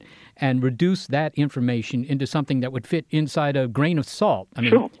internet and reduce that information into something that would fit inside a grain of salt. I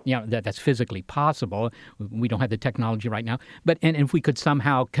mean, sure. That's physically possible. We don't have the technology right now. But and if we could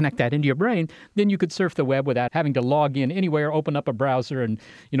somehow connect that into your brain, then you could surf the web without having to log in anywhere, open up a browser, and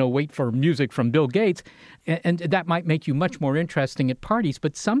wait for music from Bill Gates. And that might make you much more interesting at parties.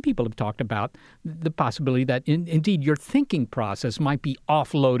 But some people have talked about the possibility that indeed your thinking process might be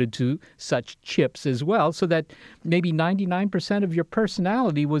offloaded to such chips as well, so that maybe 99% of your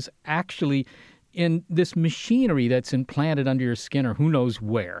personality was actually in this machinery that's implanted under your skin or who knows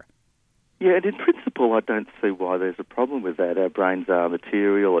where. Yeah, and in principle, I don't see why there's a problem with that. Our brains are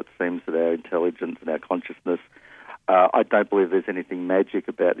material. It seems that our intelligence and our consciousness, I don't believe there's anything magic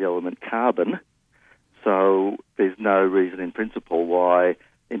about the element carbon, so there's no reason in principle why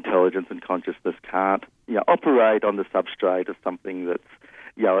intelligence and consciousness can't operate on the substrate of something that's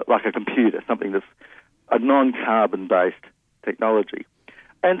like a computer, something that's a non-carbon-based technology.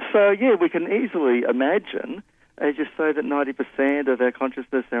 And so, we can easily imagine, as you say, that 90% of our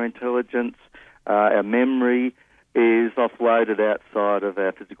consciousness, our intelligence, our memory is offloaded outside of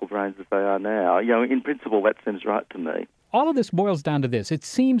our physical brains as they are now. In principle, that seems right to me. All of this boils down to this. It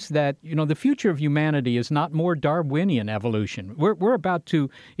seems that, the future of humanity is not more Darwinian evolution. We're about to,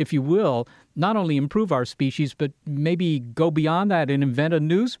 if you will, not only improve our species, but maybe go beyond that and invent a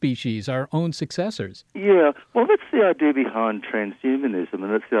new species, our own successors. Yeah, well, that's the idea behind transhumanism,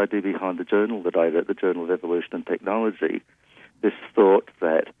 and that's the idea behind the journal that I wrote, the Journal of Evolution and Technology. This thought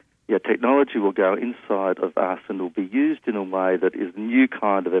that technology will go inside of us and will be used in a way that is a new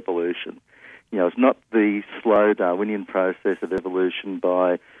kind of evolution. It's not the slow Darwinian process of evolution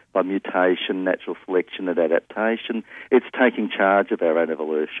by mutation, natural selection and adaptation. It's taking charge of our own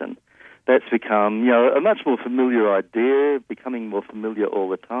evolution. That's become, a much more familiar idea, becoming more familiar all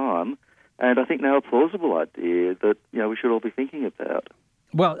the time, and I think now a plausible idea that, we should all be thinking about.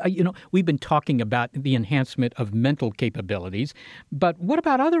 Well, we've been talking about the enhancement of mental capabilities, but what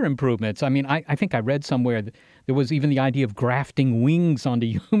about other improvements? I mean, I think I read somewhere that there was even the idea of grafting wings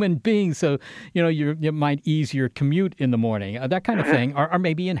onto human beings so, you might ease your commute in the morning, that kind of thing, or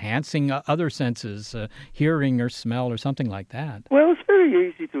maybe enhancing other senses, hearing or smell or something like that. Well, it's very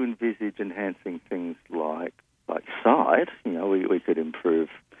easy to envisage enhancing things like sight. We could improve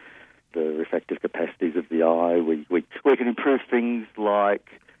the refractive capacities of the eye. We can improve things like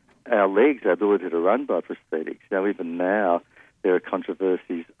our legs, our ability to run by prosthetics. Even now, there are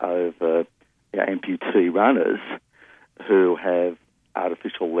controversies over amputee runners who have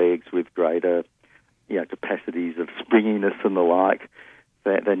artificial legs with greater capacities of springiness and the like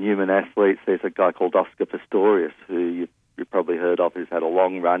than human athletes. There's a guy called Oscar Pistorius, who you've probably heard of, who's had a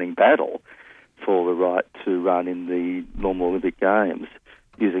long-running battle for the right to run in the normal Olympic Games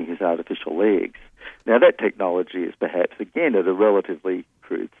using his artificial legs. Now, that technology is perhaps, again, at a relatively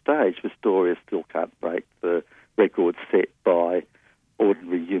crude stage. Pistorius still can't break the record set by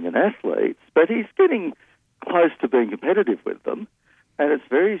ordinary human athletes, but he's getting close to being competitive with them, and it's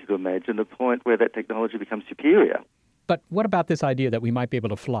very easy to imagine a point where that technology becomes superior. But what about this idea that we might be able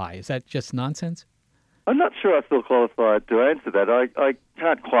to fly? Is that just nonsense? I'm not sure I feel qualified to answer that. I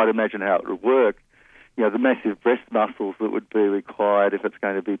can't quite imagine how it would work. The massive breast muscles that would be required if it's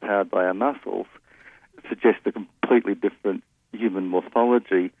going to be powered by our muscles suggest a completely different human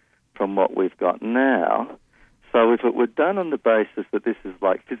morphology from what we've got now. So if it were done on the basis that this is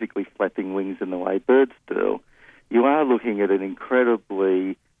like physically flapping wings in the way birds do, you are looking at an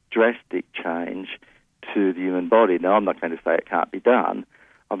incredibly drastic change to the human body. Now, I'm not going to say it can't be done.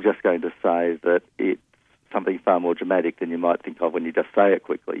 I'm just going to say that it's something far more dramatic than you might think of when you just say it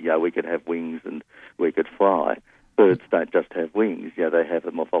quickly. We could have wings and we could fly. Birds don't just have wings. They have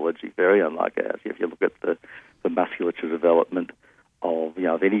a morphology very unlike ours. If you look at the musculature development of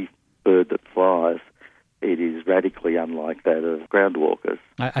any bird that flies, it is radically unlike that of ground walkers.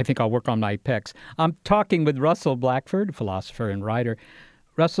 I think I'll work on my pecs. I'm talking with Russell Blackford, philosopher and writer.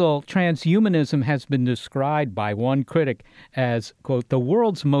 Russell, transhumanism has been described by one critic as, quote, the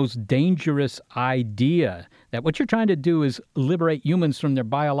world's most dangerous idea. That what you're trying to do is liberate humans from their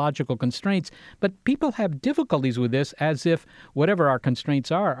biological constraints. But people have difficulties with this as if whatever our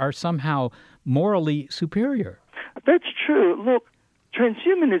constraints are somehow morally superior. That's true. Look,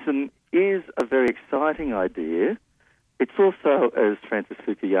 transhumanism is a very exciting idea. It's also, as Francis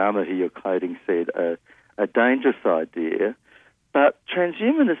Fukuyama, who you're quoting, said, a dangerous idea. But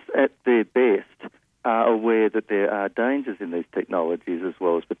transhumanists at their best are aware that there are dangers in these technologies as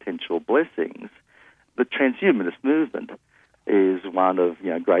well as potential blessings. The transhumanist movement is one of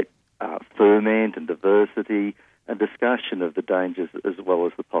great ferment and diversity and discussion of the dangers as well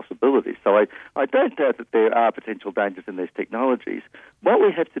as the possibilities. So I don't doubt that there are potential dangers in these technologies. What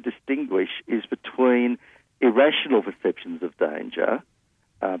we have to distinguish is between irrational perceptions of danger,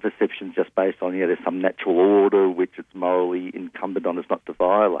 perceptions just based on, there's some natural order which it's morally incumbent on us not to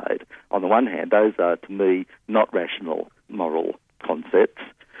violate. On the one hand, those are, to me, not rational moral concepts.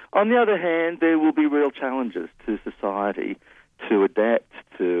 On the other hand, there will be real challenges to society to adapt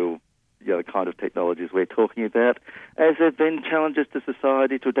to the kind of technologies we're talking about, as there have been challenges to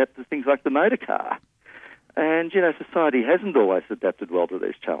society to adapt to things like the motor car. And, society hasn't always adapted well to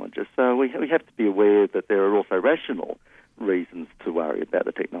these challenges, so we have to be aware that there are also rational reasons to worry about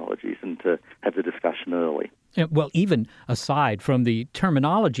the technologies and to have the discussion early. Well, even aside from the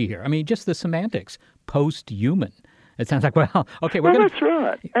terminology here, just the semantics, post-human. It sounds like, okay, we're going to... That's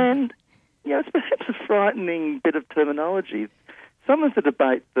right. And, it's perhaps a frightening bit of terminology. Some of the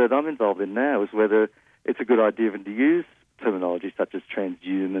debate that I'm involved in now is whether it's a good idea even to use terminology such as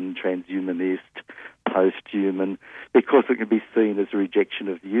transhuman, transhumanist, post-human, because it can be seen as a rejection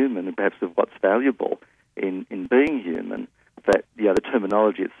of the human and perhaps of what's valuable in being human, that the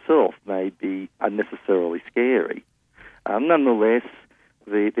terminology itself may be unnecessarily scary. Nonetheless,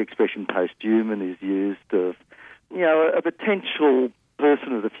 the expression post-human is used of, a potential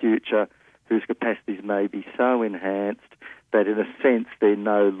person of the future whose capacities may be so enhanced that in a sense they're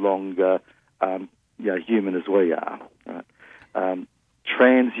no longer human as we are. Right?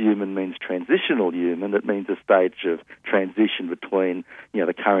 Transhuman means transitional human. It means a stage of transition between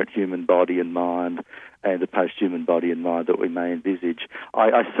the current human body and mind and the post-human body and mind that we may envisage.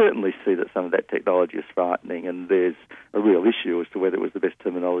 I certainly see that some of that technology is frightening, and there's a real issue as to whether it was the best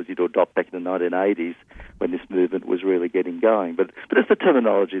terminology to adopt back in the 1980s when this movement was really getting going. But it's the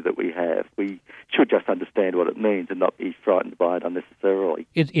terminology that we have. We should just understand what it means and not be frightened by it unnecessarily.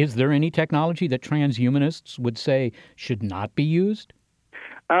 Is there any technology that transhumanists would say should not be used?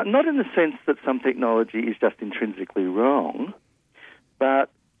 Not in the sense that some technology is just intrinsically wrong,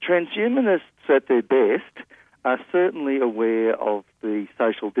 but transhumanists at their best are certainly aware of the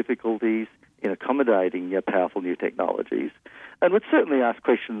social difficulties in accommodating powerful new technologies, and would certainly ask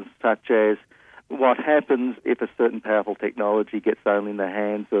questions such as, what happens if a certain powerful technology gets only in the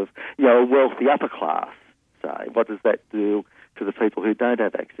hands of a wealthy upper class, say? What does that do to the people who don't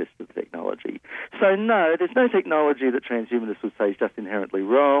have access to the technology? So no, there's no technology that transhumanists would say is just inherently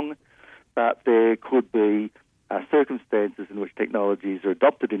wrong, but there could be circumstances in which technologies are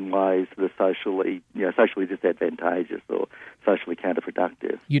adopted in ways that are socially disadvantageous or socially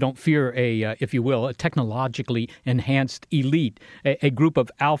counterproductive. You don't fear if you will, a technologically enhanced elite, a group of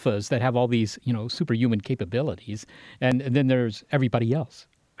alphas that have all these, superhuman capabilities, and then there's everybody else.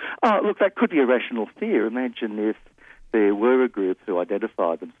 Oh, look, that could be a rational fear. Imagine if there were a group who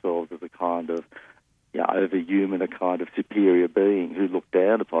identified themselves as a kind of overhuman, a kind of superior being who looked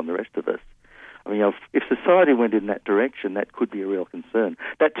down upon the rest of us. If society went in that direction, that could be a real concern.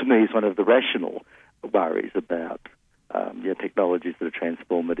 That, to me, is one of the rational worries about technologies that are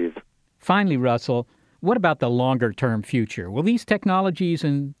transformative. Finally, Russell, what about the longer-term future? Will these technologies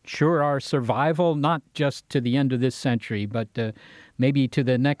ensure our survival, not just to the end of this century, but maybe to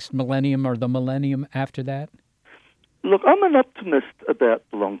the next millennium or the millennium after that? Look, I'm an optimist about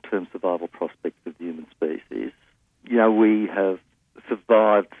the long-term survival prospects of the human species. We have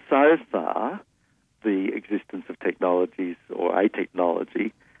survived so far the existence of technologies or a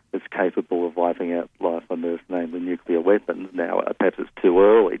technology that's capable of wiping out life on Earth, namely nuclear weapons. Now, perhaps it's too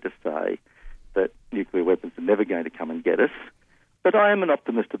early to say that nuclear weapons are never going to come and get us, but I am an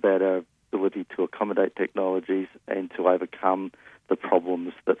optimist about our ability to accommodate technologies and to overcome the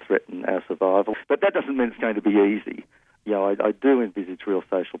problems that threaten our survival. But that doesn't mean it's going to be easy. I do envisage real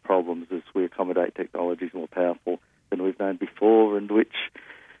social problems as we accommodate technologies more powerful than we've known before, and which,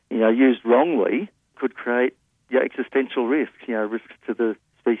 used wrongly, could create existential risks, risks to the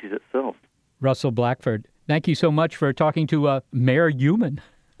species itself. Russell Blackford, thank you so much for talking to Mayor Human.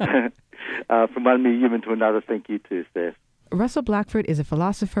 From one mere human to another, thank you too, Steph. Russell Blackford is a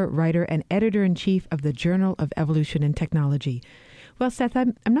philosopher, writer, and editor-in-chief of the Journal of Evolution and Technology. Well, Seth,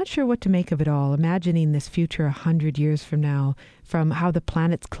 I'm not sure what to make of it all, imagining this future 100 years from now, from how the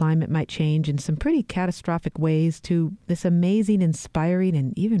planet's climate might change in some pretty catastrophic ways to this amazing, inspiring,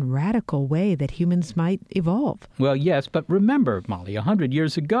 and even radical way that humans might evolve. Well, yes, but remember, Molly, 100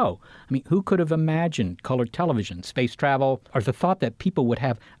 years ago, who could have imagined color television, space travel, or the thought that people would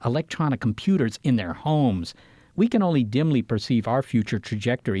have electronic computers in their homes? We can only dimly perceive our future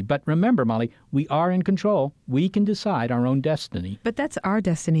trajectory. But remember, Molly, we are in control. We can decide our own destiny. But that's our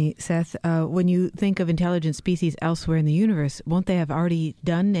destiny, Seth. When you think of intelligent species elsewhere in the universe, won't they have already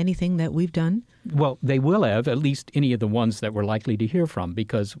done anything that we've done? Well, they will have, at least any of the ones that we're likely to hear from,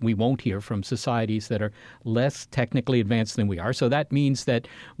 because we won't hear from societies that are less technically advanced than we are. So that means that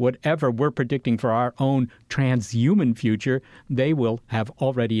whatever we're predicting for our own transhuman future, they will have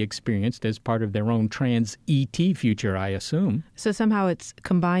already experienced as part of their own trans-ET future, I assume. So somehow it's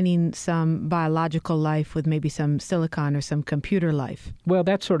combining some biological life with maybe some silicon or some computer life. Well,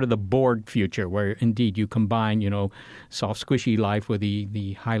 that's sort of the Borg future, where indeed you combine, soft, squishy life with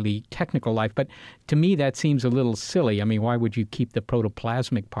the highly technical life. But to me, that seems a little silly. I mean, why would you keep the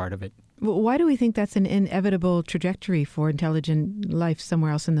protoplasmic part of it? Well, why do we think that's an inevitable trajectory for intelligent life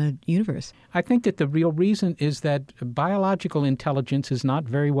somewhere else in the universe? I think that the real reason is that biological intelligence is not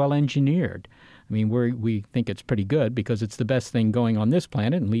very well engineered. I mean, we think it's pretty good because it's the best thing going on this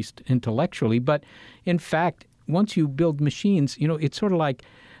planet, at least intellectually. But in fact, once you build machines, it's sort of like,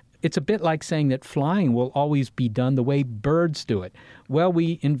 it's a bit like saying that flying will always be done the way birds do it. Well,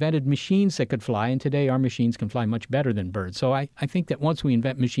 we invented machines that could fly, and today our machines can fly much better than birds. So I think that once we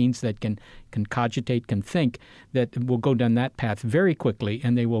invent machines that can cogitate, can think, that we'll go down that path very quickly,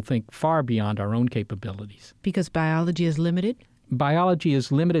 and they will think far beyond our own capabilities. Because biology is limited? Biology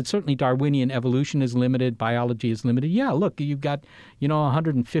is limited. Certainly Darwinian evolution is limited. Biology is limited. Yeah, look, you've got,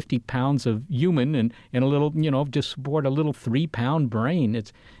 150 pounds of human and a little, just support a little 3-pound brain.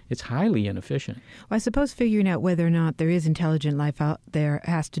 It's highly inefficient. Well, I suppose figuring out whether or not there is intelligent life out there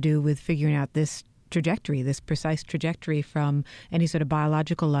has to do with figuring out this trajectory, this precise trajectory from any sort of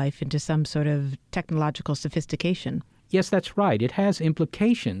biological life into some sort of technological sophistication. Yes, that's right. It has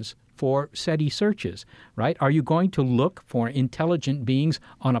implications for SETI searches, right? Are you going to look for intelligent beings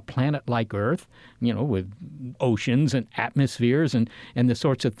on a planet like Earth, with oceans and atmospheres and the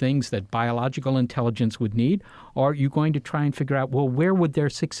sorts of things that biological intelligence would need? Or are you going to try and figure out, well, where would their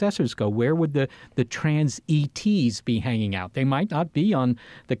successors go? Where would the trans-ETs be hanging out? They might not be on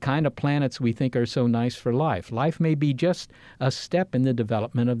the kind of planets we think are so nice for life. Life may be just a step in the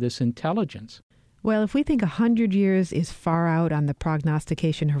development of this intelligence. Well, if we think 100 years is far out on the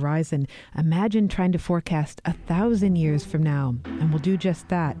prognostication horizon, imagine trying to forecast 1,000 years from now. And we'll do just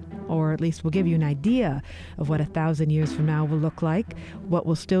that. Or at least we'll give you an idea of what 1,000 years from now will look like, what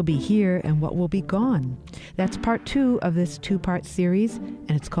will still be here, and what will be gone. That's part 2 of this 2-part series,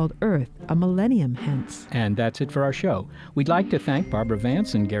 and it's called Earth, a Millennium Hence. And that's it for our show. We'd like to thank Barbara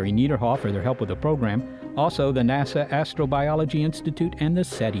Vance and Gary Niederhoff for their help with the program. Also, the NASA Astrobiology Institute and the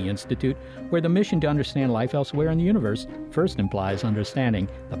SETI Institute, where the mission to understand life elsewhere in the universe first implies understanding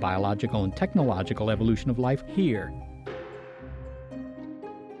the biological and technological evolution of life here.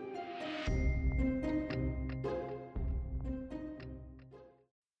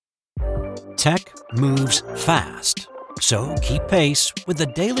 Tech moves fast, so keep pace with the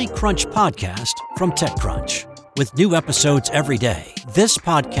Daily Crunch podcast from TechCrunch. With new episodes every day, this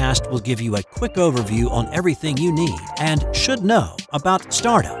podcast will give you a quick overview on everything you need and should know about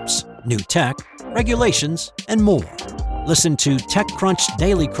startups, new tech, regulations, and more. Listen to TechCrunch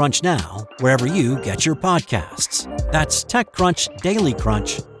Daily Crunch now, wherever you get your podcasts. That's TechCrunch Daily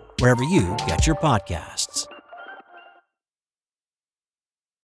Crunch, wherever you get your podcasts.